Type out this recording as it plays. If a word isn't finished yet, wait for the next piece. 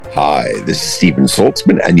Hi, this is Stephen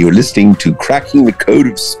Saltzman, and you're listening to Cracking the Code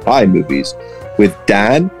of Spy Movies with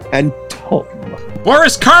Dan and Tom.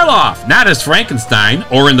 Boris Karloff, not as Frankenstein,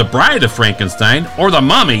 or in The Bride of Frankenstein, or The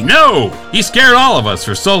Mummy. No! He scared all of us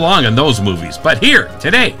for so long in those movies. But here,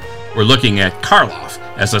 today, we're looking at Karloff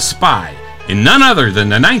as a spy in none other than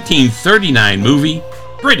the 1939 movie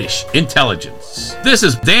British Intelligence. This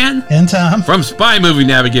is Dan and Tom from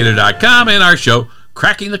SpyMovieNavigator.com and our show,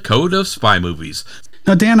 Cracking the Code of Spy Movies.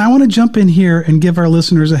 Now, Dan, I want to jump in here and give our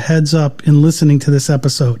listeners a heads up in listening to this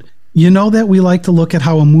episode. You know that we like to look at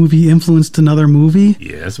how a movie influenced another movie?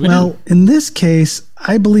 Yes, we do. Well, in this case,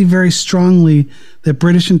 I believe very strongly that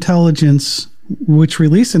British Intelligence, which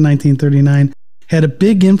released in 1939, had a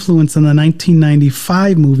big influence on the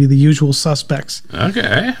 1995 movie, The Usual Suspects.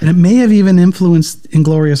 Okay. And it may have even influenced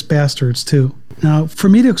Inglourious Basterds, too. Now, for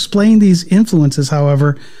me to explain these influences,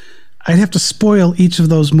 however, I'd have to spoil each of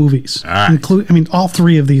those movies, all right. All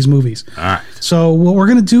three of these movies. All right. So what we're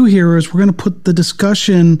going to do here is we're going to put the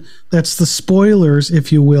discussion, that's the spoilers,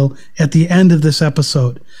 if you will, at the end of this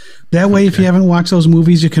episode. That way, if you haven't watched those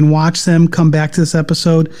movies, you can watch them, come back to this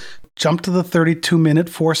episode, jump to the 32-minute,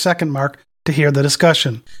 4-second mark to hear the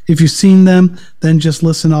discussion. If you've seen them, then just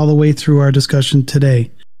listen all the way through our discussion today.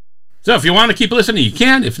 So if you want to keep listening, you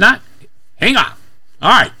can. If not, hang on. All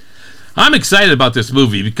right. I'm excited about this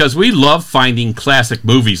movie because we love finding classic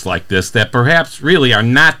movies like this that perhaps really are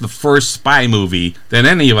not the first spy movie that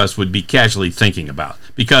any of us would be casually thinking about,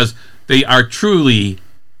 because they are truly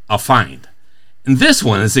a find. And this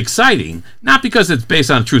one is exciting, not because it's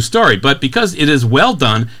based on a true story, but because it is well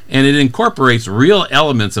done and it incorporates real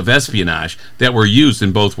elements of espionage that were used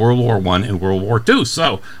in both World War I and World War II.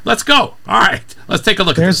 So let's go. All right, let's take a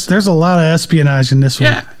look at this. There's a lot of espionage in this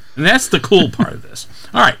one. Yeah, and that's the cool part of this.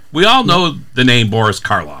 All right, we all know the name Boris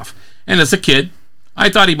Karloff. And as a kid, I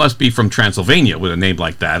thought he must be from Transylvania with a name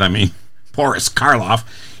like that. I mean, Boris Karloff,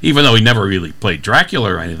 even though he never really played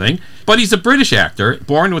Dracula or anything. But he's a British actor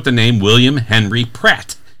born with the name William Henry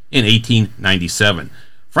Pratt in 1897.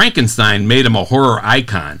 Frankenstein made him a horror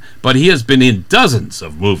icon, but he has been in dozens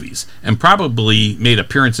of movies and probably made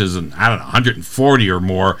appearances in, 140 or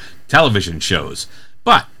more television shows.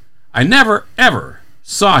 But I never, ever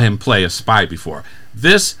saw him play a spy before.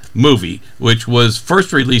 This movie, which was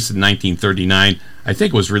first released in 1939, I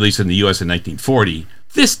think was released in the U.S. in 1940,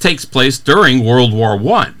 this takes place during World War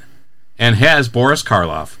I and has Boris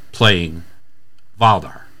Karloff playing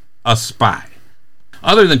Valdar, a spy.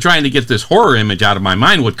 Other than trying to get this horror image out of my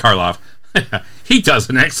mind with Karloff, he does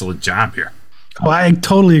an excellent job here. Oh, I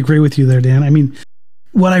totally agree with you there, Dan. I mean,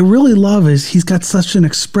 what I really love is he's got such an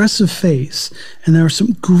expressive face, and there are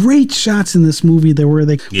some great shots in this movie where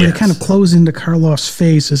they kind of close into Karloff's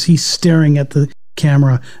face as he's staring at the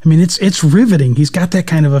camera. I mean, it's riveting. He's got that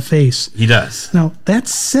kind of a face. He does. Now, that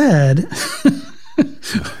said,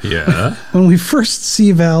 yeah, when we first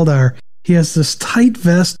see Valdar, he has this tight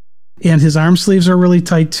vest, and his arm sleeves are really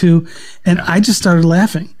tight too, and I just started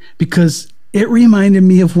laughing because it reminded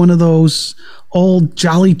me of one of those old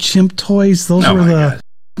Jolly Chimp toys. Those were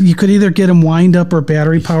you could either get them wind up or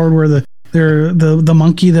battery powered, where they're the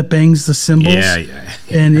monkey that bangs the cymbals. Yeah.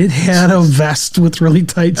 And it had a vest with really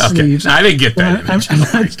tight sleeves. No, I didn't get that.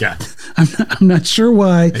 I'm not sure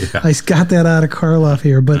why I got that out of Karloff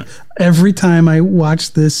here, but every time I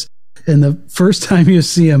watch this, and the first time you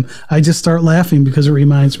see him, I just start laughing because it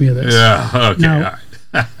reminds me of this. Yeah. Okay. Now,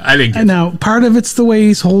 I didn't get now, part of it's the way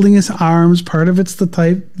he's holding his arms, part of it's the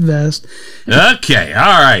tight vest. Okay,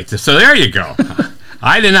 all right. So there you go.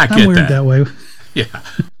 I did not get I'm weird that way. Yeah.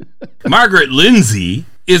 Margaret Lindsay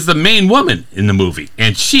is the main woman in the movie,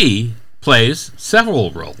 and she plays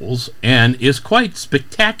several roles and is quite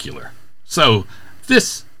spectacular. So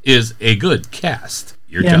this is a good cast.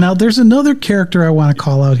 Now there's another character I want to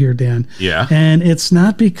call out here, Dan. Yeah. And it's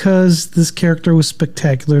not because this character was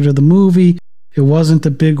spectacular to the movie. It wasn't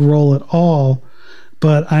a big role at all,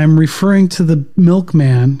 but I'm referring to the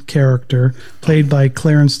milkman character played by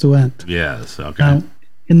Clarence Duent. Yes, okay. Now,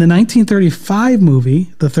 in the 1935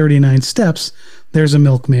 movie, The 39 Steps, there's a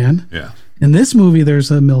milkman. Yeah. In this movie, there's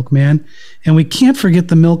a milkman, and we can't forget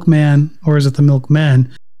the milkman, or is it the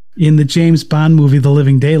milkmen, in the James Bond movie, The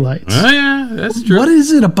Living Daylights. Oh, yeah, that's true. What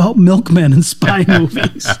is it about milkmen in spy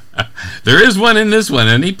movies? There is one in this one,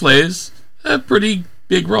 and he plays a pretty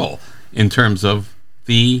big role in terms of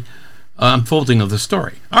the unfolding of the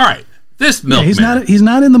story. All right, this milkman. He's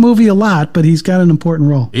not in the movie a lot, but he's got an important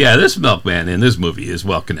role. Yeah, this milkman in this movie is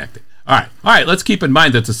well connected. All right, let's keep in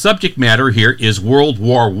mind that the subject matter here is World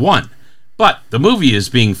War I, but the movie is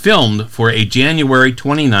being filmed for a January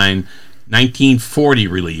 29, 1940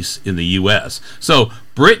 release in the U.S. So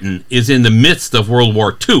Britain is in the midst of World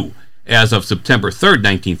War II as of September 3rd,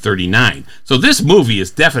 1939. So this movie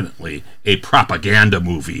is definitely a propaganda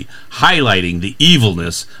movie highlighting the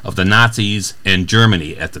evilness of the Nazis and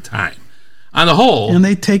Germany at the time. On the whole... And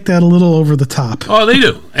they take that a little over the top. Oh, they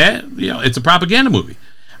do. It's a propaganda movie.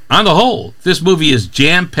 On the whole, this movie is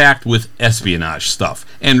jam-packed with espionage stuff,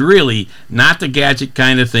 and really not the gadget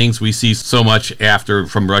kind of things we see so much after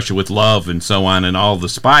From Russia with Love and so on and all the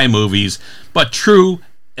spy movies, but true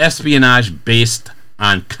espionage based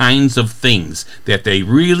on kinds of things that they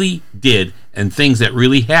really did and things that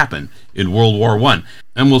really happened in World War I.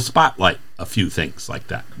 And we'll spotlight a few things like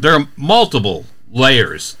that. There are multiple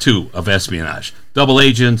layers, too, of espionage, double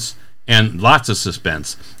agents, and lots of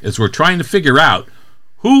suspense as we're trying to figure out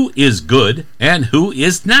who is good and who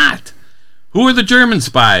is not. Who are the German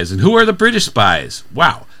spies and who are the British spies?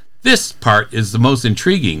 Wow, this part is the most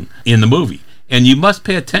intriguing in the movie. And you must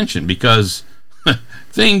pay attention because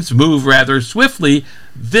things move rather swiftly.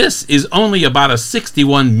 This is only about a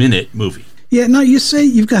 61-minute movie. Yeah, no, you say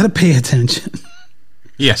you've got to pay attention.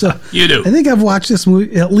 Yeah, so, you do. I think I've watched this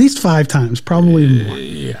movie at least 5 times, probably more.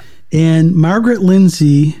 Yeah. And Margaret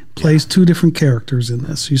Lindsay plays 2 different characters in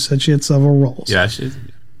this. You said she had several roles. Yeah,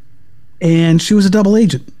 and she was a double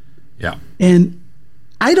agent. Yeah. And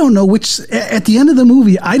I don't know which, at the end of the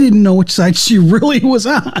movie, I didn't know which side she really was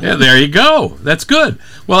on. Yeah, there you go. That's good.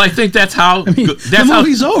 Well, I think that's how... the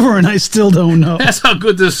movie's over and I still don't know. That's how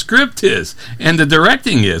good the script is and the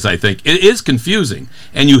directing is, I think. It is confusing,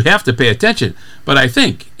 and you have to pay attention. But I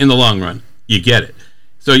think, in the long run, you get it.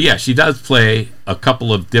 So, yeah, she does play a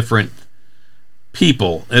couple of different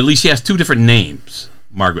people. At least she has 2 different names,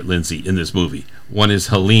 Margaret Lindsay, in this movie. One is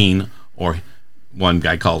Helene, or one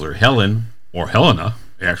guy calls her Helen, or Helena,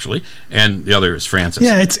 actually, and the other is Frances.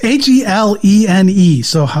 Yeah, it's Helene,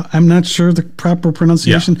 so I'm not sure the proper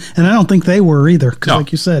pronunciation, and I don't think they were either, because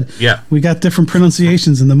like you said, we got different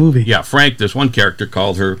pronunciations in the movie. Yeah, Frank, this one character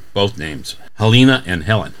called her both names, Helena and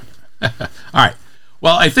Helen. All right.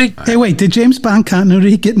 Well, I think... Hey, wait, did James Bond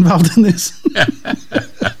continuity get involved in this?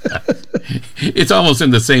 It's almost in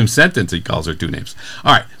the same sentence he calls her 2 names.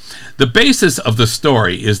 All right. The basis of the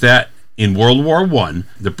story is that in World War I,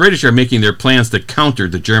 the British are making their plans to counter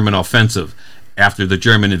the German offensive after the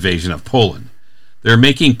German invasion of Poland. They're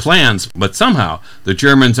making plans, but somehow the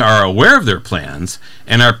Germans are aware of their plans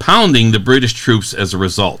and are pounding the British troops as a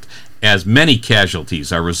result, as many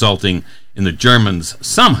casualties are resulting in the Germans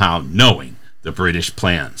somehow knowing the British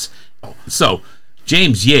plans. So,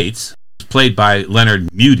 James Yates, played by Leonard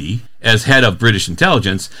Mudie, as head of British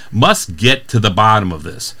intelligence, must get to the bottom of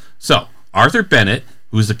this. So, Arthur Bennett,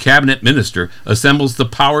 who is the cabinet minister, assembles the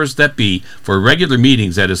powers that be for regular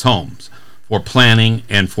meetings at his homes, for planning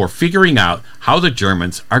and for figuring out how the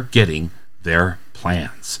Germans are getting their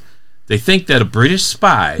plans. They think that a British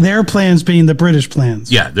spy... Their plans being the British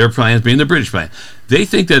plans. Yeah, their plans being the British plan. They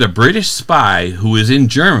think that a British spy who is in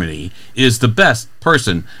Germany is the best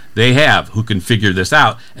person they have who can figure this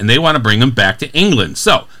out, and they want to bring him back to England.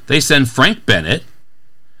 So, they send Frank Bennett,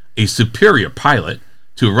 a superior pilot,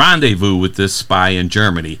 to rendezvous with this spy in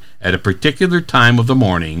Germany at a particular time of the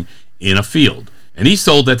morning in a field. And he's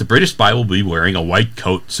told that the British spy will be wearing a white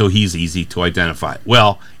coat, so he's easy to identify.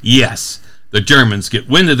 Well, yes, the Germans get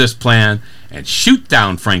wind of this plan and shoot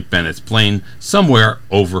down Frank Bennett's plane somewhere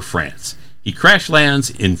over France. He crash lands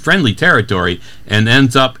in friendly territory and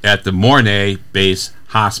ends up at the Mornay Base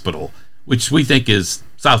Hospital, which we think is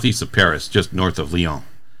southeast of Paris, just north of Lyon.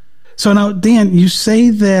 So now, Dan, you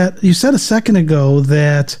said a second ago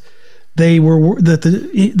that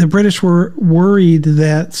the British were worried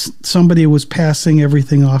that somebody was passing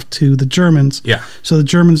everything off to the Germans. Yeah. So the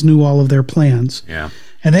Germans knew all of their plans. Yeah.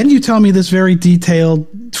 And then you tell me this very detailed,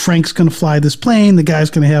 Frank's going to fly this plane, the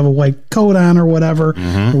guy's going to have a white coat on or whatever,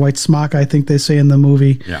 or white smock, I think they say in the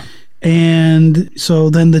movie. Yeah. And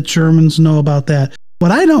so then the Germans know about that.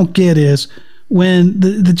 What I don't get is when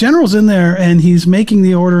the general's in there and he's making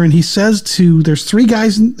the order and he says there's 3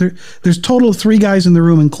 guys, there's total of 3 guys in the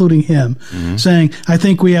room, including him, saying, I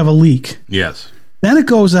think we have a leak. Yes. Then it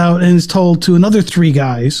goes out and is told to another 3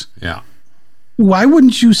 guys. Yeah. Why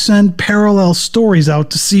wouldn't you send parallel stories out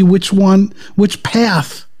to see which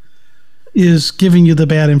path is giving you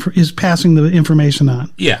is passing the information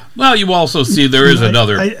on? Yeah. Well, you also see there is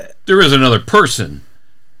another person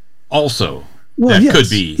also could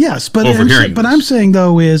be overhearing. But I'm saying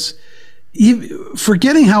though is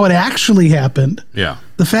forgetting how it actually happened. Yeah.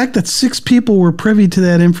 The fact that 6 people were privy to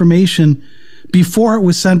that information before it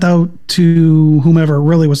was sent out to whomever it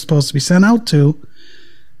really was supposed to be sent out to.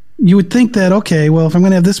 you would think that, okay, well, if I'm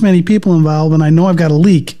going to have this many people involved and I know I've got a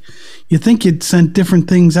leak, you think you'd send different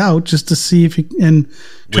things out just to see if you and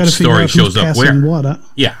try Which to figure story out shows who's up passing where. what.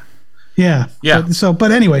 Yeah. Yeah. Yeah.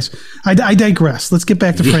 But anyways, I digress. Let's get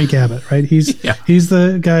back to Frank Abbott, right? He's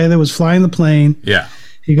the guy that was flying the plane. Yeah.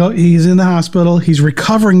 He's in the hospital. He's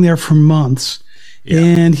recovering there for months. Yeah.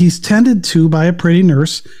 And he's tended to by a pretty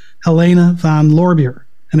nurse, Helena von Lorbeer.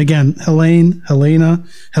 And again, Helene,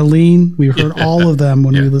 we've heard all of them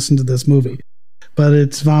when we listened to this movie. But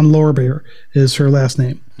it's von Lorbeer is her last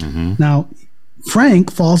name. Mm-hmm. Now,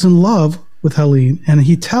 Frank falls in love with Helene, and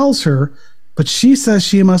he tells her, but she says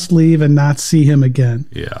she must leave and not see him again.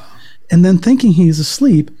 Yeah. And then thinking he's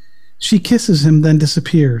asleep, she kisses him, then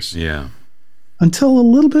disappears. Yeah. Until a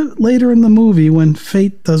little bit later in the movie when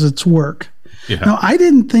fate does its work. Yeah. Now, I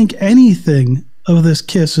didn't think anything of this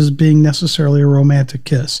kiss as being necessarily a romantic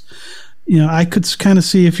kiss. You know, I could kind of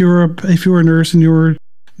see if you were a nurse and you were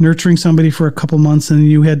nurturing somebody for a couple months and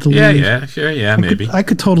you had to leave. Yeah, sure, maybe. I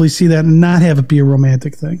could totally see that and not have it be a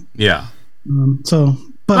romantic thing. Yeah.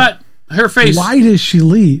 But her face. Why does she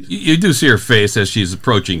leave? You do see her face as she's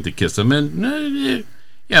approaching to kiss him, and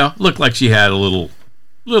looked like she had a little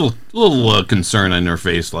concern on her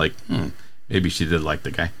face, like maybe she did like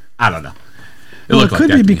the guy. I don't know. It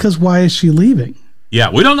could be because why is she leaving? Yeah,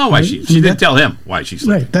 we don't know why she didn't tell him why she's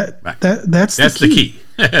leaving. Right. That's the key.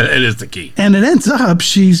 It is the key. And it ends up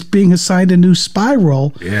she's being assigned a new spy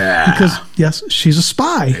role. Yeah. Because yes, she's a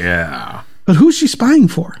spy. Yeah. But who's she spying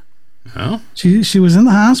for? Oh. She was in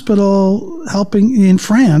the hospital helping in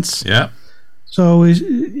France. Yeah. So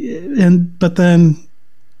but then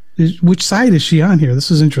which side is she on here?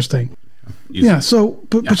 This is interesting. So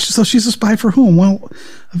she's a spy for whom? Well,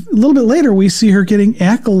 a little bit later we see her getting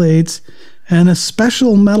accolades and a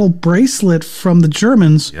special metal bracelet from the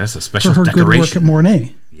Germans. Yes, a special for her decoration. Good work at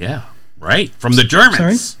Mornay. Yeah, right. From the Germans.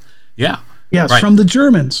 Sorry? Yeah. Yes, right. From the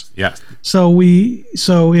Germans. Yes. So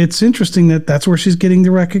it's interesting that's where she's getting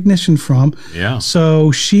the recognition from. Yeah.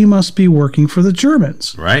 So she must be working for the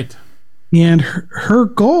Germans. Right. And her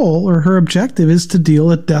goal or her objective is to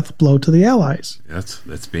deal a death blow to the Allies.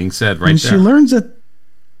 That's being said right and there.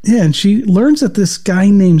 She learns that this guy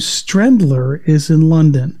named Strendler is in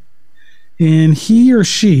London. And he or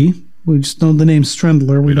she, we just know the name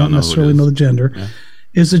Strendler, we don't necessarily know the gender,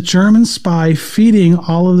 is a German spy feeding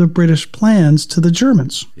all of the British plans to the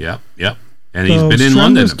Germans. Yep. And he's been in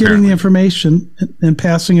London, Strendler's getting the information and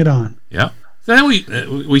passing it on. Yep. So then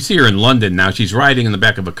we see her in London now. She's riding in the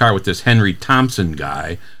back of a car with this Henry Thompson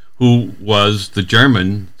guy, who was the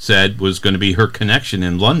German said was going to be her connection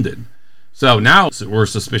in London. So now we're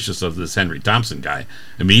suspicious of this Henry Thompson guy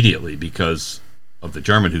immediately because of the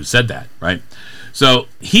German who said that, right? So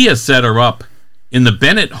he has set her up in the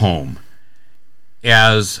Bennett home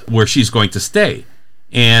as where she's going to stay,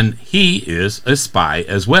 and he is a spy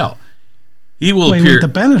as well. He will appear. Wait, the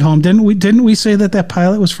Bennett home, didn't we say that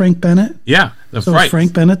pilot was Frank Bennett? Yeah, that's so right. Was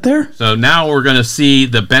Frank Bennett there? So now we're going to see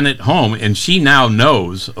the Bennett home, and she now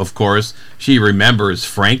knows, of course, she remembers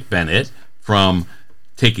Frank Bennett from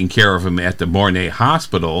taking care of him at the Mornay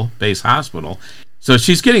Hospital, base hospital. So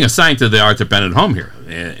she's getting assigned to the Arthur Bennett home here,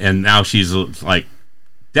 and now she's like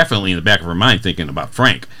definitely in the back of her mind thinking about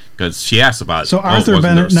Frank, because she asks about. So Arthur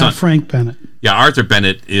Bennett, not Frank Bennett. Yeah, Arthur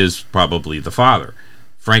Bennett is probably the father.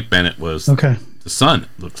 Frank Bennett was the son,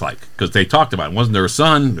 it looks like, because they talked about it. Wasn't there a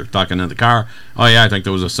son? They're talking in the car. Oh, yeah, I think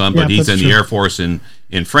there was a son, but he's in the Air Force in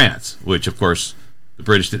France, which, of course, the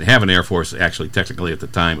British didn't have an Air Force. Actually, technically, at the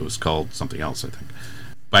time, it was called something else, I think.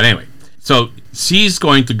 But anyway, so she's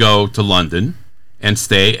going to go to London and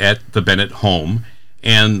stay at the Bennett home.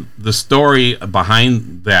 And the story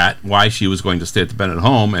behind that, why she was going to stay at the Bennett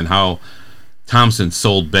home and how Thompson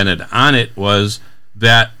sold Bennett on it, was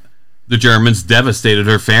that the Germans devastated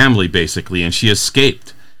her family, basically, and she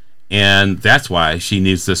escaped. And that's why she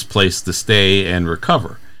needs this place to stay and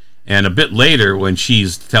recover. And a bit later, when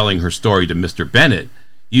she's telling her story to Mr. Bennett,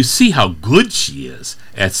 you see how good she is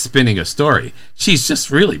at spinning a story. She's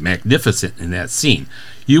just really magnificent in that scene.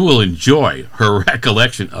 You will enjoy her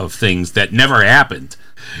recollection of things that never happened.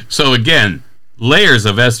 So again, layers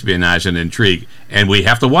of espionage and intrigue, and we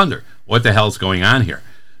have to wonder what the hell's going on here.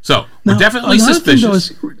 So we're definitely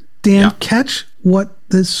suspicious. Dan, catch what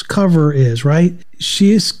this cover is, right?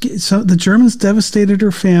 So the Germans devastated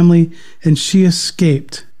her family, and she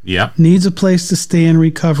escaped. Yeah. Needs a place to stay and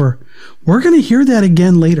recover. We're going to hear that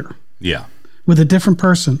again later. Yeah. With a different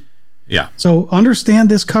person. Yeah. So understand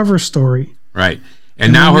this cover story. Right.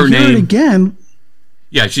 And now her name. Hear it again.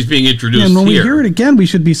 Yeah, she's being introduced here. And when we hear it again, we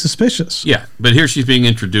should be suspicious. Yeah, but here she's being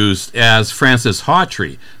introduced as Frances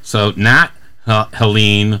Hawtrey. So not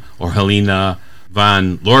Helene or Helena,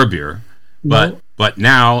 von Lorbeer, but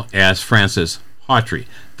now as Frances Hawtrey.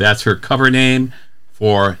 That's her cover name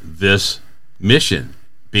for this mission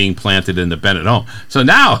being planted in the Bennett home. So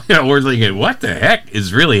now, we're thinking, what the heck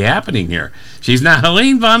is really happening here? She's not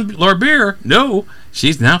Helene von Lorbeer. No,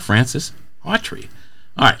 she's now Frances Hawtrey.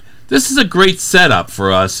 All right, this is a great setup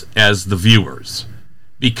for us as the viewers,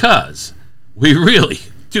 because we really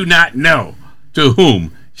do not know to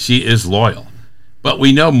whom she is loyal. But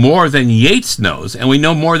we know more than Yates knows, and we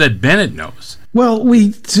know more than Bennett knows. Well, we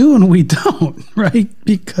do and we don't, right?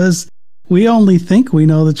 Because we only think we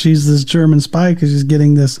know that she's this German spy because she's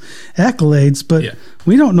getting this accolades, but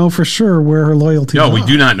we don't know for sure where her loyalty is. No, we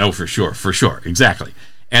do not know for sure, exactly.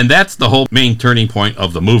 And that's the whole main turning point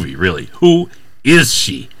of the movie, really. Who is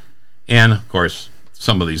she? And, of course,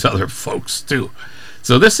 some of these other folks, too.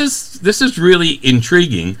 So this is really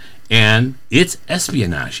intriguing, and it's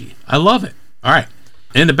espionage-y. I love it. All right.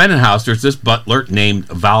 In the Bennett house, there's this butler named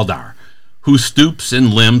Valdar, who stoops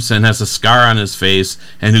and limps and has a scar on his face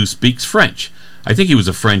and who speaks French. I think he was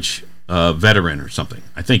a French veteran or something.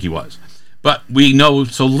 I think he was. But we know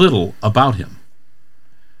so little about him.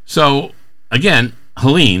 So, again,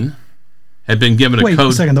 Helene had been given a code. Wait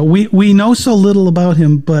a second, though. We know so little about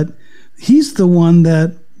him, but he's the one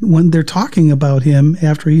that, when they're talking about him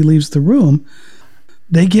after he leaves the room,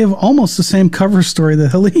 they give almost the same cover story that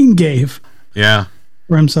Helene gave. Yeah.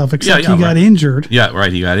 For himself, except he got injured. Yeah,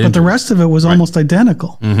 right, he got injured. But the rest of it was almost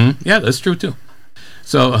identical. Mm-hmm. Yeah, that's true, too.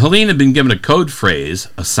 So Helene had been given a code phrase,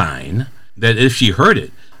 a sign, that if she heard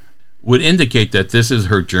it, would indicate that this is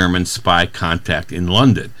her German spy contact in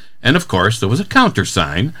London. And, of course, there was a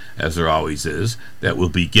countersign, as there always is, that will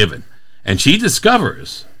be given. And she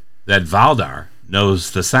discovers that Valdar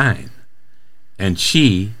knows the sign. And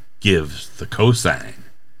she gives the cosign.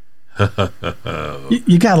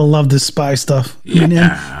 You gotta love this spy stuff. Yeah. I mean,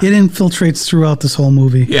 it infiltrates throughout this whole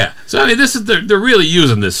movie. Yeah. So I mean, they're really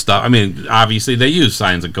using this stuff. I mean, obviously they use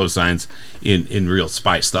signs and cosines in real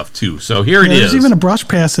spy stuff too. So here it is. There's even a brush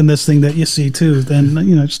pass in this thing that you see too. Then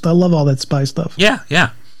I love all that spy stuff. Yeah,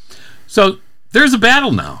 yeah. So there's a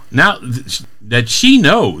battle now. Now that she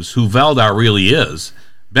knows who Valdar really is,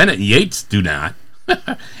 Bennett and Yates do not,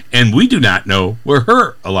 and we do not know where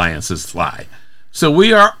her alliances lie. So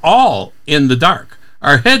we are all in the dark.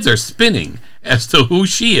 Our heads are spinning as to who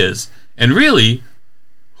she is and really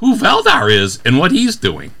who Valdar is and what he's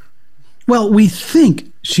doing. Well, we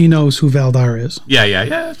think she knows who Valdar is. Yeah,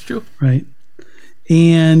 that's true. Right.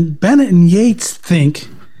 And Bennett and Yates think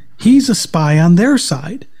he's a spy on their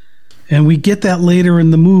side. And we get that later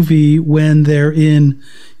in the movie when they're in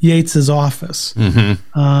Yates's office.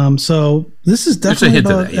 Mm-hmm. So this is definitely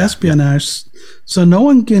about espionage. Yeah. So no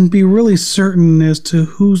one can be really certain as to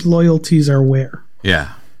whose loyalties are where.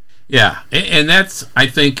 Yeah. And that's, I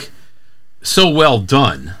think, so well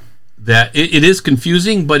done that it is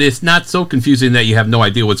confusing, but it's not so confusing that you have no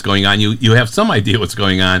idea what's going on. You have some idea what's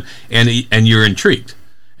going on, and you're intrigued,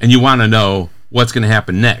 and you want to know what's going to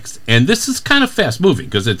happen next. And this is kind of fast moving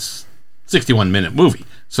because it's 61-minute movie,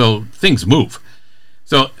 so things move.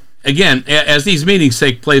 So again, as these meetings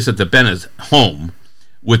take place at the Bennett home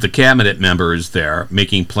with the cabinet members there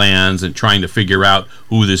making plans and trying to figure out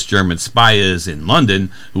who this German spy is in London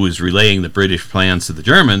who is relaying the British plans to the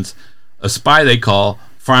Germans, a spy they call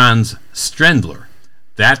Franz Strendler.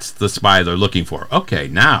 That's the spy they're looking for. Okay,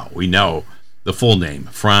 now we know the full name,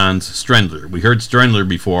 Franz Strendler. We heard Strendler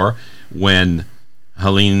before when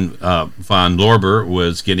Helene von Lorbeer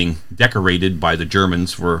was getting decorated by the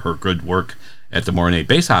Germans for her good work at the Mornay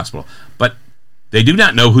Base Hospital. But they do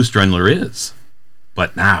not know who Strendler is.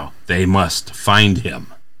 But now they must find him.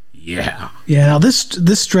 Yeah. Yeah, now this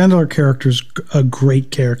Strendler character is a great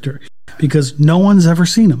character because no one's ever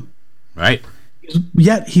seen him. Right.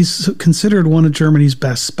 Yet he's considered one of Germany's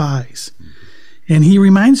best spies. And he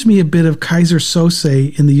reminds me a bit of Kaiser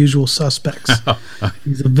Sose in The Usual Suspects.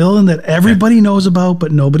 He's a villain that everybody knows about,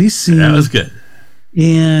 but nobody's seen. That was good.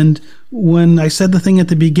 And when I said the thing at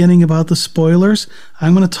the beginning about the spoilers,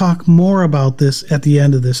 I'm going to talk more about this at the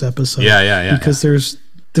end of this episode. Yeah. Because there's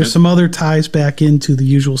some other ties back into the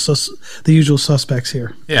usual suspects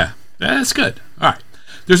here. Yeah, that's good. All right.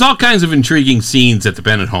 There's all kinds of intriguing scenes at the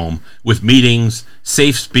Bennett home with meetings,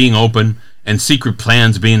 safes being open, and secret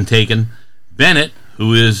plans being taken. Bennett,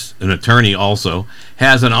 who is an attorney also,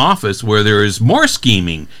 has an office where there is more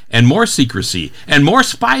scheming and more secrecy and more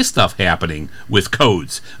spy stuff happening with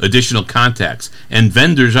codes, additional contacts, and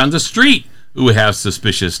vendors on the street who have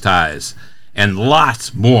suspicious ties. And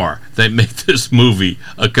lots more that make this movie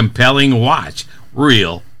a compelling watch.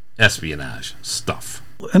 Real espionage stuff.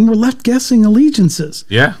 And we're left guessing allegiances.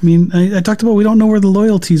 Yeah. I mean, I talked about we don't know where the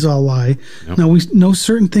loyalties all lie. Nope. Now, we know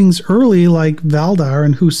certain things early, like Valdar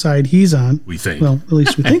and whose side he's on. We think. Well, at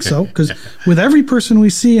least we think so, because with every person we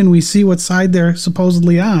see and we see what side they're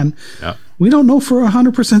supposedly on, Yeah. we don't know for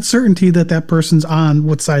 100% certainty that person's on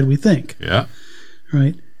what side we think. Yeah.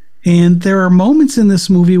 Right. And there are moments in this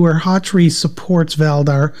movie where Hawtrey supports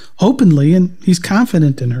Valdar openly, and he's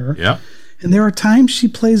confident in her. Yeah. And there are times she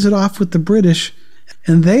plays it off with the British,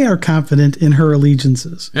 and they are confident in her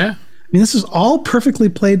allegiances. Yeah. I mean, this is all perfectly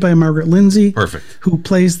played by Margaret Lindsay, Perfect. who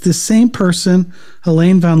plays the same person,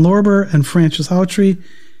 Helene von Lorber and Frances Hawtrey,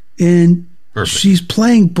 and Perfect. she's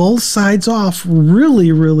playing both sides off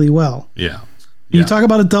really, really well. Yeah. You talk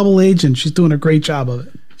about a double agent; she's doing a great job of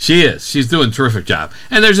it. She is. She's doing a terrific job.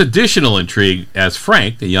 And there's additional intrigue as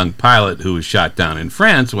Frank, the young pilot who was shot down in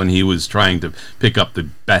France when he was trying to pick up the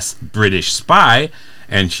best British spy,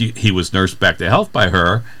 and he was nursed back to health by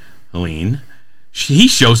her, Helene. He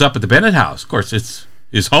shows up at the Bennett house. Of course, it's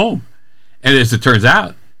his home. And as it turns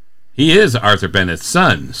out, he is Arthur Bennett's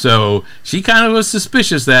son. So she kind of was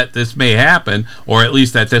suspicious that this may happen, or at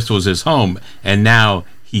least that this was his home. And now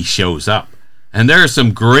he shows up. And there are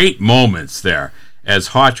some great moments there as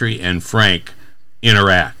Hawtrey and Frank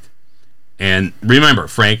interact. And remember,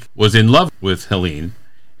 Frank was in love with Helene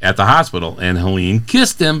at the hospital, and Helene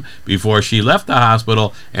kissed him before she left the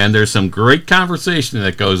hospital, and there's some great conversation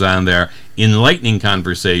that goes on there, enlightening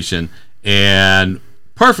conversation, and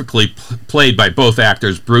perfectly played by both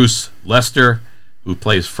actors, Bruce Lester, who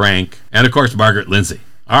plays Frank, and of course Margaret Lindsay.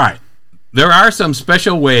 All right. There are some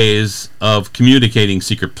special ways of communicating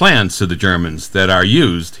secret plans to the Germans that are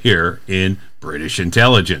used here in British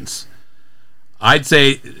intelligence. I'd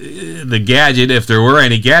say the gadget, if there were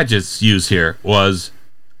any gadgets used here, was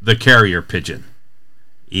the carrier pigeon.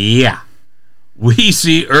 Yeah. We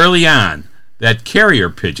see early on that carrier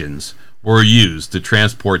pigeons were used to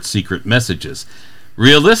transport secret messages.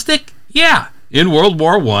 Realistic? Yeah. In World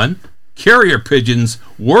War I, carrier pigeons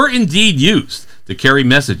were indeed used to carry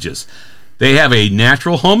messages. They have a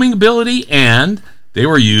natural homing ability, and they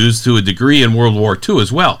were used to a degree in World War II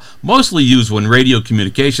as well. Mostly used when radio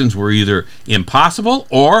communications were either impossible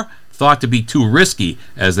or thought to be too risky,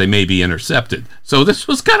 as they may be intercepted. So this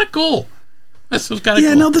was kind of cool.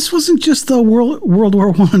 Yeah, no, this wasn't just the World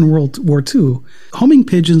War I and World War II. Homing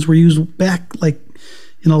pigeons were used back like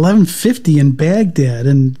in 1150 in Baghdad,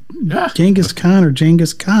 and Genghis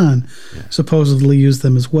Khan supposedly used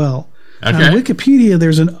them as well. Okay. On Wikipedia,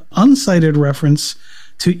 there's an uncited reference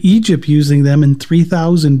to Egypt using them in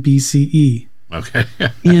 3000 BCE. Okay.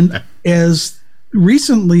 And as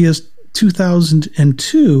recently as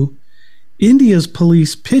 2002, India's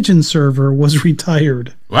police pigeon server was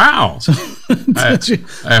retired. Wow. So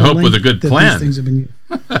I hope with a good plan. These things have been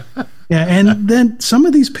used. Yeah, and then some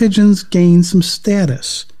of these pigeons gain some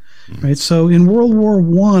status. Right. So in World War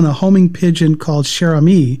I, a homing pigeon called Cher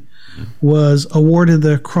Ami was awarded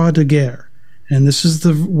the Croix de Guerre. And this is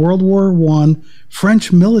the World War I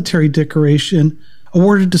French military decoration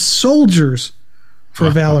awarded to soldiers for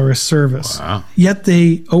valorous service. Wow. Yet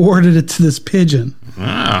they awarded it to this pigeon.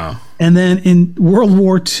 Wow. And then in World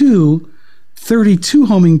War II, 32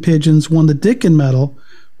 homing pigeons won the Dickin Medal,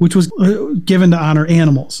 which was given to honor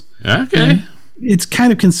animals. Okay. And it's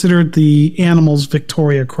kind of considered the animals'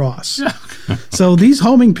 Victoria Cross. So these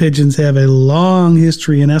homing pigeons have a long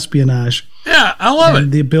history in espionage. Yeah, I love it.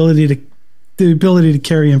 The ability to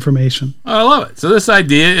carry information. I love it. So this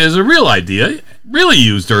idea is a real idea, really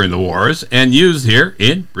used during the wars, and used here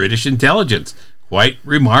in British intelligence. Quite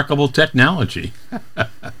remarkable technology.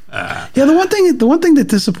 Yeah, the one thing that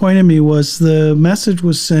disappointed me was the message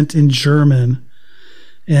was sent in German,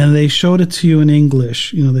 and they showed it to you in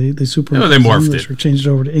English. You know, they they morphed English it or changed it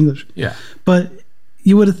over to English. Yeah, but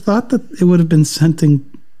you would have thought that it would have been sent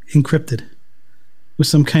encrypted with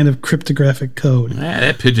some kind of cryptographic code.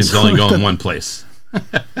 That pigeon's only going one place.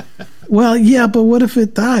 Well, yeah, but what if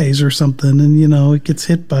it dies or something, and it gets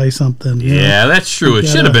hit by something? Yeah, that's true. It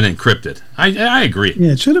should have been encrypted. I agree.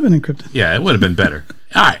 Yeah, it should have been encrypted. Yeah, it would have been better.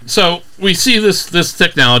 All right, so we see this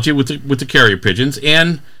technology with the carrier pigeons,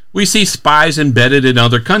 and we see spies embedded in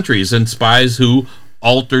other countries, and spies who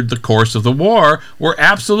altered the course of the war were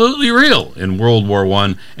absolutely real in World War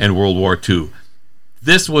I and World War II.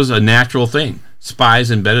 This was a natural thing.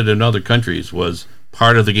 Spies embedded in other countries was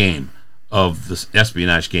part of the game, of the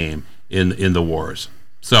espionage game in the wars.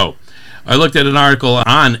 So I looked at an article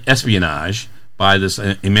on espionage by this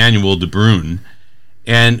Emmanuel de Bruyne,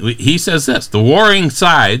 and he says this: the warring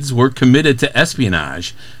sides were committed to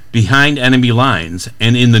espionage behind enemy lines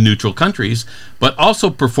and in the neutral countries, but also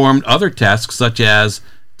performed other tasks such as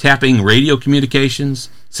tapping radio communications,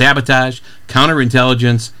 sabotage,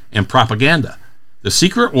 counterintelligence, and propaganda. The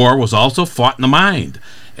secret war was also fought in the mind,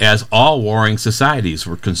 as all warring societies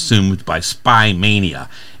were consumed by spy mania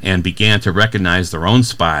and began to recognize their own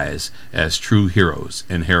spies as true heroes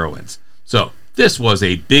and heroines. So this was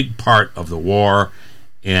a big part of the war,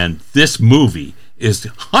 and this movie is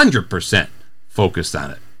 100% focused on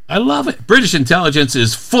it. I love it. British intelligence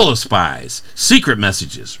is full of spies, secret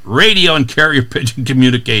messages, radio and carrier pigeon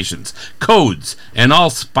communications, codes, and all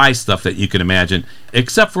spy stuff that you can imagine,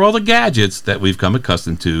 except for all the gadgets that we've come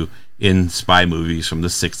accustomed to in spy movies from the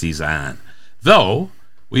 60s on. Though,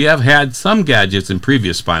 we have had some gadgets in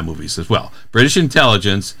previous spy movies as well. British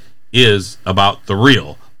intelligence is about the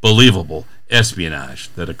real, believable espionage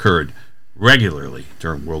that occurred regularly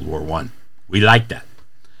during World War I. We like that.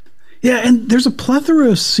 Yeah, and there's a plethora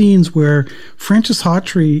of scenes where Frances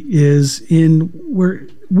Hawtrey is in, where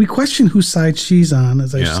we question whose side she's on,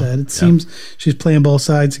 as I said. It seems she's playing both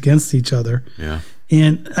sides against each other. Yeah.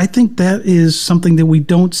 And I think that is something that we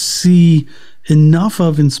don't see enough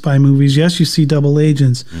of in spy movies. Yes, you see double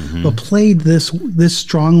agents, but played this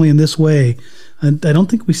strongly in this way, I don't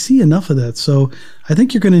think we see enough of that. So I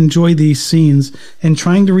think you're going to enjoy these scenes and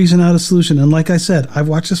trying to reason out a solution. And like I said, I've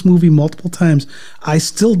watched this movie multiple times. I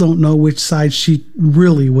still don't know which side she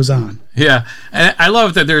really was on. Yeah, and I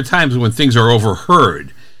love that there are times when things are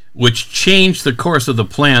overheard, which change the course of the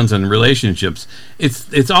plans and relationships.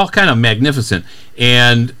 It's all kind of magnificent.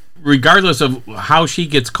 And regardless of how she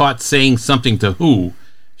gets caught saying something to who,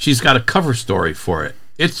 she's got a cover story for it.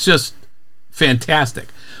 It's just fantastic.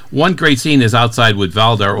 One great scene is outside with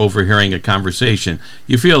Valdar overhearing a conversation.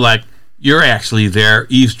 You feel like you're actually there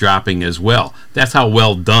eavesdropping as well. That's how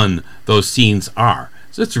well done those scenes are.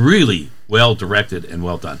 So it's really well directed and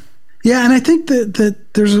well done. Yeah, and I think that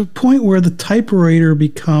there's a point where the typewriter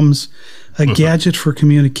becomes a gadget for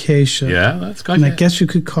communication. Yeah, that's good. And I guess you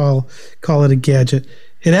could call it a gadget.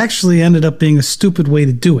 It actually ended up being a stupid way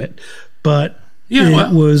to do it, but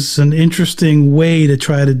it was an interesting way to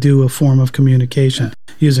try to do a form of communication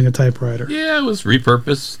using a typewriter. Yeah, it was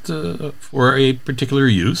repurposed for a particular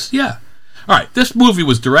use. Yeah. All right, this movie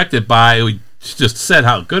was directed by, we just said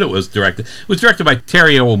how good it was directed. It was directed by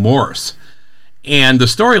Terry O. Morris. And the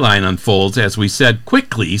storyline unfolds, as we said,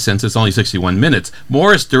 quickly, since it's only 61 minutes.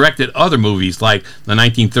 Morris directed other movies like the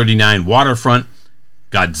 1939 Waterfront,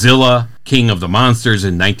 Godzilla, King of the Monsters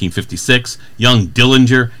in 1956, Young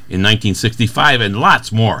Dillinger in 1965, and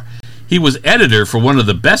lots more. He was editor for one of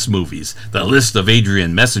the best movies, The List of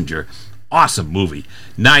Adrian Messenger. Awesome movie.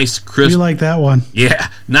 Nice, crisp... You like that one? Yeah.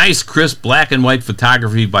 Nice, crisp, black and white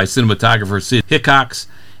photography by cinematographer Sid Hickox,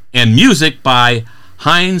 and music by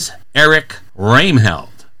Heinz Erich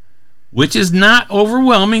Rehmheld, which is not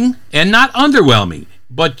overwhelming and not underwhelming,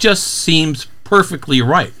 but just seems perfectly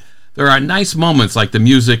right. There are nice moments like the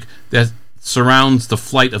music that surrounds the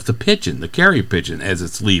flight of the pigeon, the carrier pigeon, as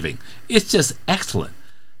it's leaving. It's just excellent.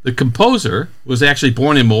 The composer was actually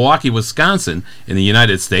born in Milwaukee, Wisconsin, in the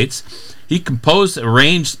United States. He composed,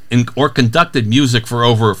 arranged, or conducted music for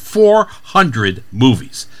over 400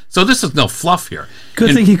 movies. So this is no fluff here.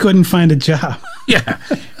 Good thing he couldn't find a job. Yeah.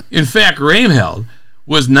 In fact, Rehmheld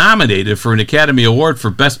was nominated for an Academy Award for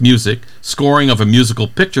Best Music Scoring of a Musical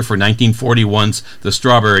Picture for 1941's The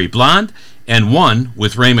Strawberry Blonde, and won,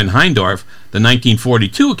 with Raymond Heindorf, the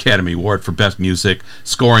 1942 Academy Award for Best Music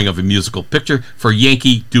Scoring of a Musical Picture for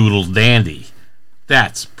Yankee Doodle Dandy.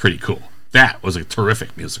 That's pretty cool. That was a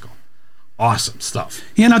terrific musical. Awesome stuff.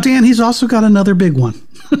 Yeah, now, Dan, he's also got another big one.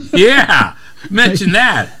 Yeah, mention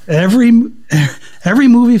that. Every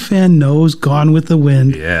movie fan knows Gone with the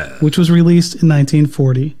Wind, which was released in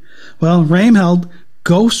 1940. Well, Rehmheld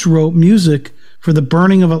ghost wrote music for the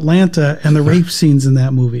burning of Atlanta and the rape scenes in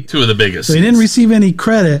that movie. Two of the biggest. So he didn't receive any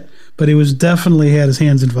credit, but he was definitely had his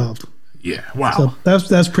hands involved. Yeah, wow. So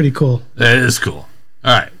that's pretty cool. That is cool.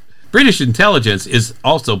 All right. British Intelligence is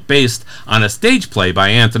also based on a stage play by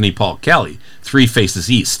Anthony Paul Kelly, Three Faces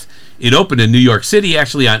East. It opened in New York City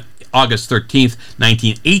actually on August 13th,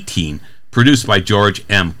 1918, produced by George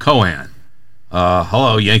M. Cohan.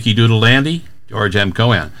 Hello, Yankee Doodle Dandy, George M.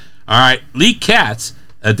 Cohan. All right, Lee Katz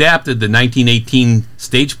adapted the 1918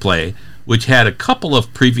 stage play, which had a couple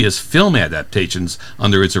of previous film adaptations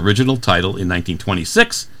under its original title in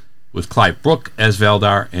 1926, with Clive Brook as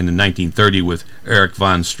Valdar, and in 1930 with Erich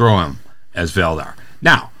von Stroheim as Valdar.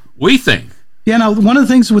 Now, we think... Yeah, now, one of the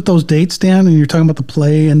things with those dates, Dan, and you're talking about the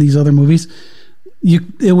play and these other movies,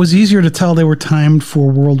 it was easier to tell they were timed for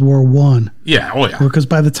World War I. Yeah, oh yeah. Because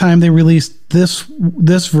by the time they released this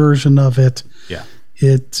version of it,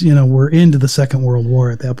 we're into the Second World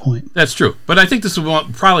War at that point. That's true. But I think this is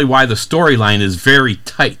probably why the storyline is very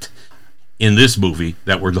tight in this movie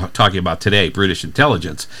that we're talking about today, British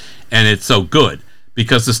Intelligence. And it's so good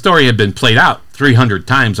because the story had been played out 300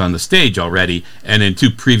 times on the stage already and in 2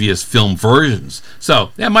 previous film versions.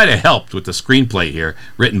 So that might have helped with the screenplay here,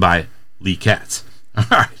 written by Lee Katz. All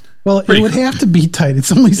right. Well, it would have to be tight.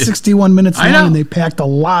 It's only 61 minutes long, and they packed a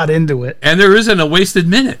lot into it. And there isn't a wasted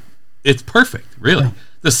minute. It's perfect, really. Yeah.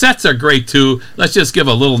 The sets are great, too. Let's just give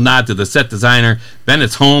a little nod to the set designer.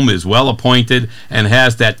 Bennett's home is well appointed and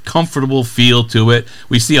has that comfortable feel to it.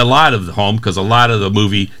 We see a lot of the home because a lot of the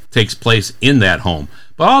movie takes place in that home.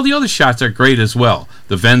 But all the other shots are great as well.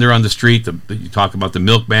 The vendor on the street, you talk about the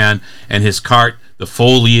milkman and his cart, the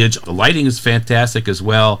foliage, the lighting is fantastic as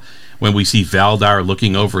well. When we see Valdar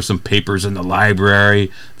looking over some papers in the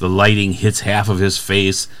library, the lighting hits half of his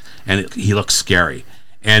face and he looks scary.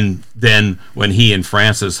 And then when he and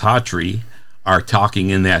Frances Hawtrey are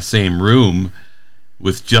talking in that same room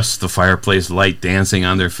with just the fireplace light dancing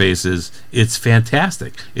on their faces, it's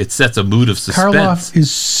fantastic. It sets a mood of suspense. Karloff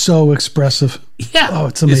is so expressive. Yeah. Oh,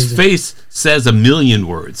 it's amazing. His face says a million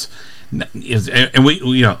words. And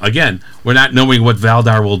we again, we're not knowing what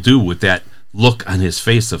Valdar will do with that look on his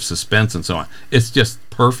face of suspense and so on. It's just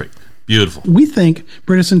perfect. Beautiful. We think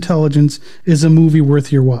British Intelligence is a movie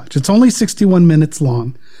worth your watch. It's only 61 minutes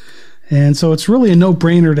long. And so it's really a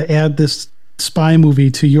no-brainer to add this spy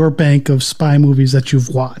movie to your bank of spy movies that you've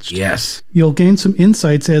watched. Yes. You'll gain some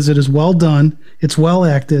insights as it is well done, it's well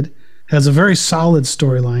acted, has a very solid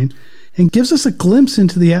storyline, and gives us a glimpse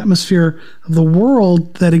into the atmosphere of the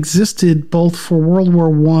world that existed both for World War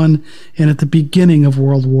I and at the beginning of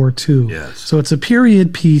World War II. Yes. So it's a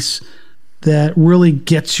period piece that really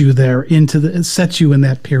gets you there sets you in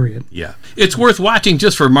that period. Yeah. It's worth watching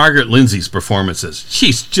just for Margaret Lindsay's performances.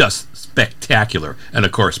 She's just spectacular. And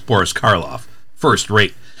of course, Boris Karloff, first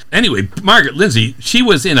rate. Anyway, Margaret Lindsay, she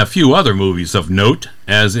was in a few other movies of note,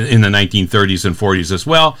 as in the 1930s and 40s as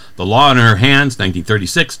well. The Law in Her Hands,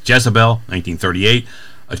 1936, Jezebel, 1938,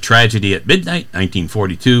 A Tragedy at Midnight,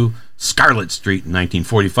 1942, Scarlet Street,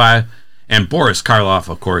 1945, and Boris Karloff,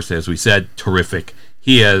 of course, as we said, terrific.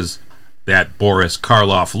 He has that Boris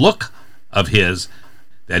Karloff look of his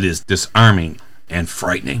that is disarming and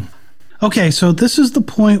frightening. Okay, so this is the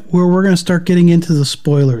point where we're going to start getting into the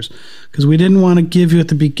spoilers, because we didn't want to give you at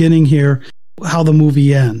the beginning here how the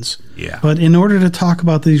movie ends. Yeah. But in order to talk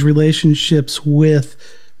about these relationships with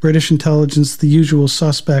British Intelligence, The Usual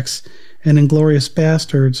Suspects, and Inglourious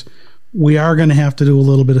Bastards, we are going to have to do a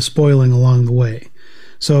little bit of spoiling along the way.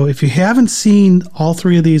 So if you haven't seen all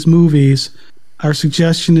 3 of these movies, our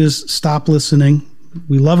suggestion is stop listening.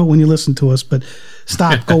 We love it when you listen to us, but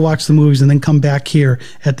stop, go watch the movies, and then come back here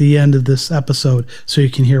at the end of this episode so you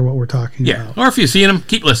can hear what we're talking about. Or if you've seen them,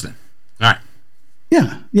 keep listening. All right.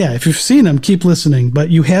 Yeah. If you've seen them, keep listening. But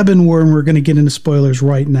you have been warned, we're going to get into spoilers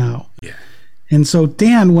right now. Yeah. And so,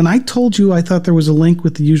 Dan, when I told you I thought there was a link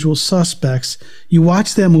with The Usual Suspects, you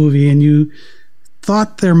watched that movie and you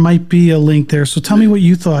thought there might be a link there. So tell me what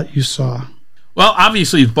you thought you saw. Well,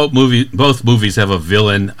 obviously, both movies have a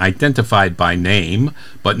villain identified by name,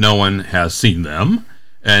 but no one has seen them,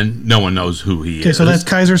 and no one knows who he is. Okay, so that's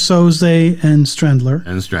Kaiser Soze and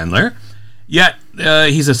Strendler. Yet,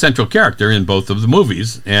 he's a central character in both of the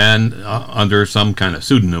movies, and under some kind of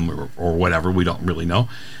pseudonym or whatever, we don't really know.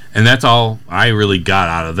 And that's all I really got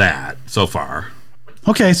out of that so far.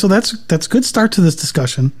 Okay, so that's a good start to this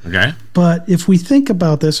discussion. Okay. But if we think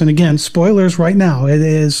about this, and again, spoilers right now,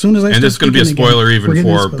 as soon as I and this is going to be a spoiler again, even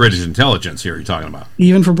for British Intelligence here you're talking about.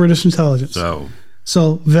 Even for British Intelligence.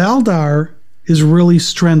 So Valdar is really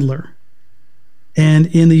Strendler. And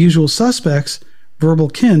in The Usual Suspects, Verbal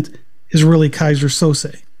Kint is really Kaiser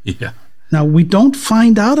Soze. Yeah. Now, we don't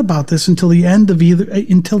find out about this until the end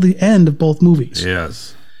of both movies.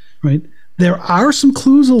 Yes. Right? There are some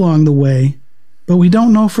clues along the way, but we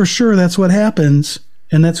don't know for sure that's what happens,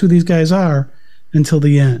 and that's who these guys are until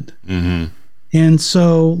the end. Mm-hmm. And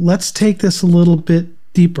so let's take this a little bit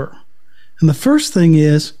deeper. And the first thing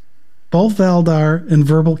is, both Valdar and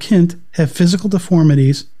Verbal Kint have physical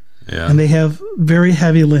deformities, and they have very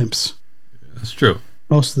heavy limps. That's true.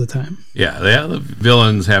 Most of the time. Yeah, the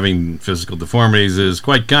villains having physical deformities is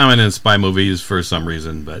quite common in spy movies for some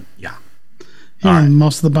reason, but yeah. And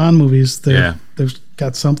most of the Bond movies, they've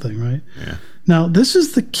got something, right? Yeah. Now, this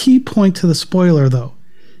is the key point to the spoiler, though.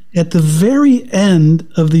 At the very end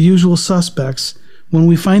of The Usual Suspects, when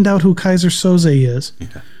we find out who Kaiser Soze is,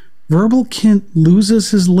 Verbal Kint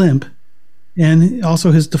loses his limp and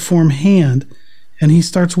also his deformed hand and he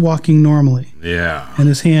starts walking normally. Yeah. And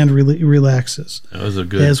his hand relaxes. That was a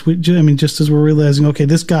good... just as we're realizing, okay,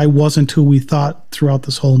 this guy wasn't who we thought throughout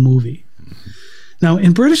this whole movie. Now,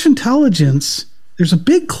 in British intelligence, there's a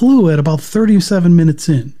big clue at about 37 minutes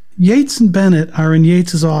in. Yates and Bennett are in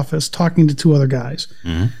Yates' office talking to two other guys.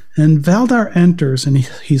 Mm-hmm. And Valdar enters, and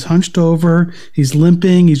he's hunched over, he's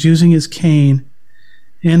limping, he's using his cane.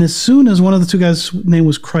 And as soon as one of the two guys' name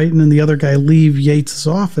was Crichton and the other guy leave Yates'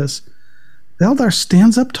 office, Valdar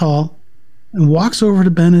stands up tall and walks over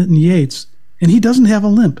to Bennett and Yates, and he doesn't have a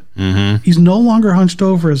limp. Mm-hmm. He's no longer hunched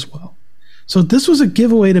over as well. So this was a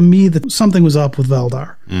giveaway to me that something was up with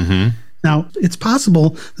Valdar. Mm-hmm. Now, it's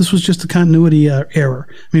possible this was just a continuity error.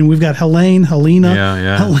 I mean, we've got Helena.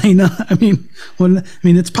 Helena. I mean,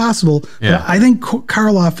 it's possible. Yeah. But I think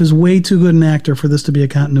Karloff is way too good an actor for this to be a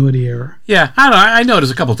continuity error. Yeah, I don't know. I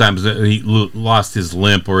noticed a couple times that he lost his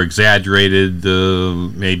limp or exaggerated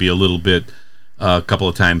maybe a little bit a couple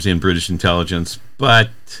of times in British intelligence. But,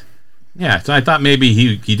 yeah, so I thought maybe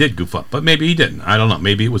he did goof up, but maybe he didn't. I don't know.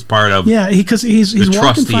 Maybe it was part of because he's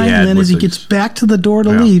walking fine, and then as he gets back to the door to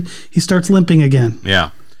leave, he starts limping again.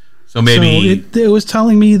 Yeah. So maybe... So it was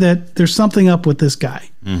telling me that there's something up with this guy,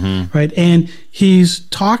 right? And he's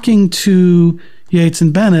talking to Yates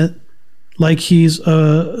and Bennett like he's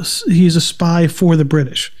a spy for the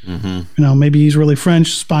British. Mm-hmm. Maybe he's really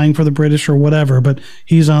French, spying for the British or whatever, but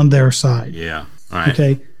he's on their side. Yeah. All right.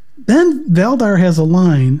 Okay. Then Valdar has a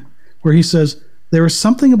line where he says, there is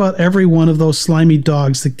something about every one of those slimy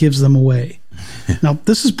dogs that gives them away. Now,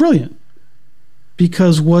 this is brilliant,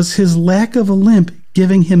 because was his lack of a limp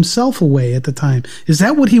giving himself away at the time? Is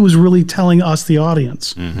that what he was really telling us, the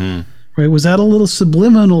audience? Mm-hmm. Right? Was that a little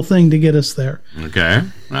subliminal thing to get us there? Okay,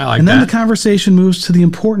 I like that. And then the conversation moves to the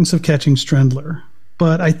importance of catching Strendler.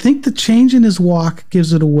 But I think the change in his walk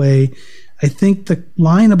gives it away. I think the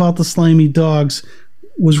line about the slimy dogs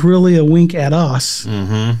was really a wink at us.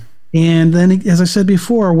 Mm-hmm. And then, as I said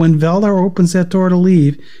before, when Valdar opens that door to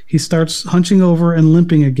leave, he starts hunching over and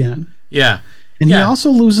limping again. Yeah. And he also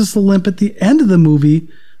loses the limp at the end of the movie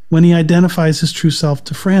when he identifies his true self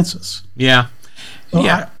to Francis. Yeah. So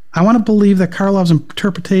I want to believe that Karloff's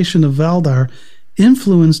interpretation of Valdar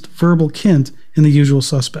influenced Verbal Kint in The Usual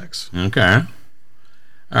Suspects. Okay.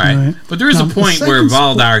 All right. But there is a point where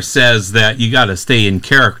Valdar says that you got to stay in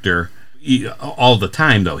character all the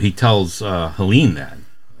time, though. He tells Helene that.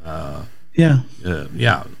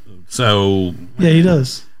 So he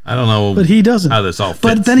does. I don't know, but he doesn't. How this all fits.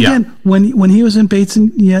 But then again, when he was in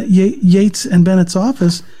Yates and Bennett's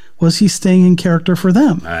office, was he staying in character for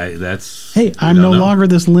them? I'm no longer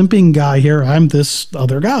this limping guy here. I'm this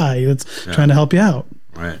other guy that's trying to help you out.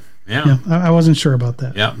 Right. Yeah. I wasn't sure about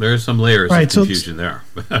that. Yeah, there's some layers of confusion there.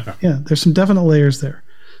 Yeah, there's some definite layers there.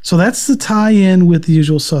 So that's the tie-in with The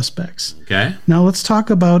Usual Suspects. Okay. Now let's talk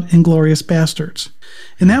about Inglourious Basterds.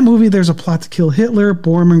 In that movie, there's a plot to kill Hitler,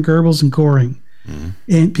 Bormann, Goebbels, and Göring. Mm-hmm.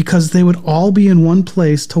 And because they would all be in one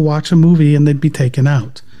place to watch a movie and they'd be taken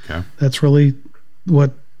out. Okay. That's really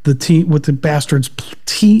what the Bastards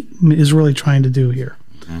team is really trying to do here.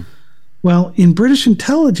 Mm-hmm. Well, in British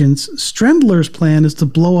intelligence, Strendler's plan is to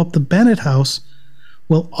blow up the Bennett house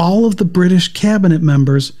while all of the British cabinet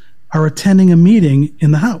members are attending a meeting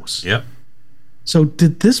in the house. Yep. So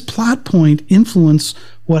did this plot point influence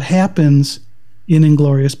what happens in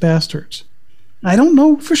Inglourious Basterds? I don't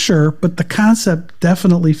know for sure, but the concept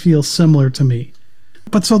definitely feels similar to me.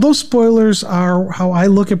 But so those spoilers are how I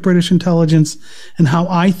look at British intelligence and how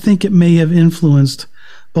I think it may have influenced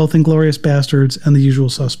both Inglourious Basterds and The Usual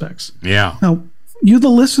Suspects. Yeah. Now, you the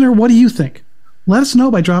listener, what do you think? Let us know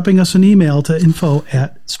by dropping us an email to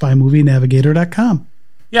info@spymovienavigator.com.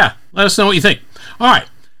 Yeah, let us know what you think. All right.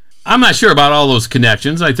 I'm not sure about all those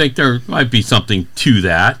connections. I think there might be something to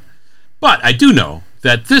that. But I do know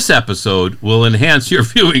that this episode will enhance your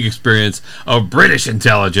viewing experience of British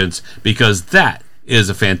intelligence, because that is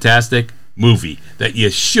a fantastic movie that you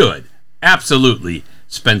should absolutely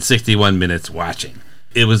spend 61 minutes watching.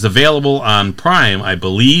 It was available on Prime, I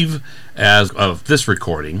believe, as of this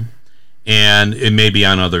recording, and it may be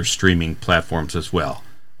on other streaming platforms as well.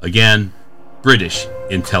 Again, British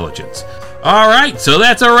intelligence. All right, so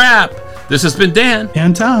that's a wrap. This has been Dan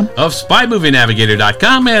and Tom of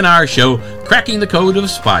SpyMovieNavigator.com and our show, Cracking the Code of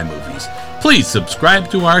Spy Movies. Please subscribe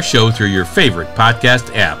to our show through your favorite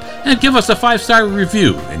podcast app and give us a 5-star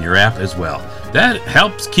review in your app as well. That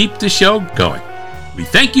helps keep the show going. We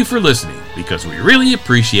thank you for listening because we really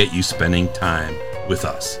appreciate you spending time with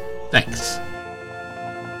us. Thanks.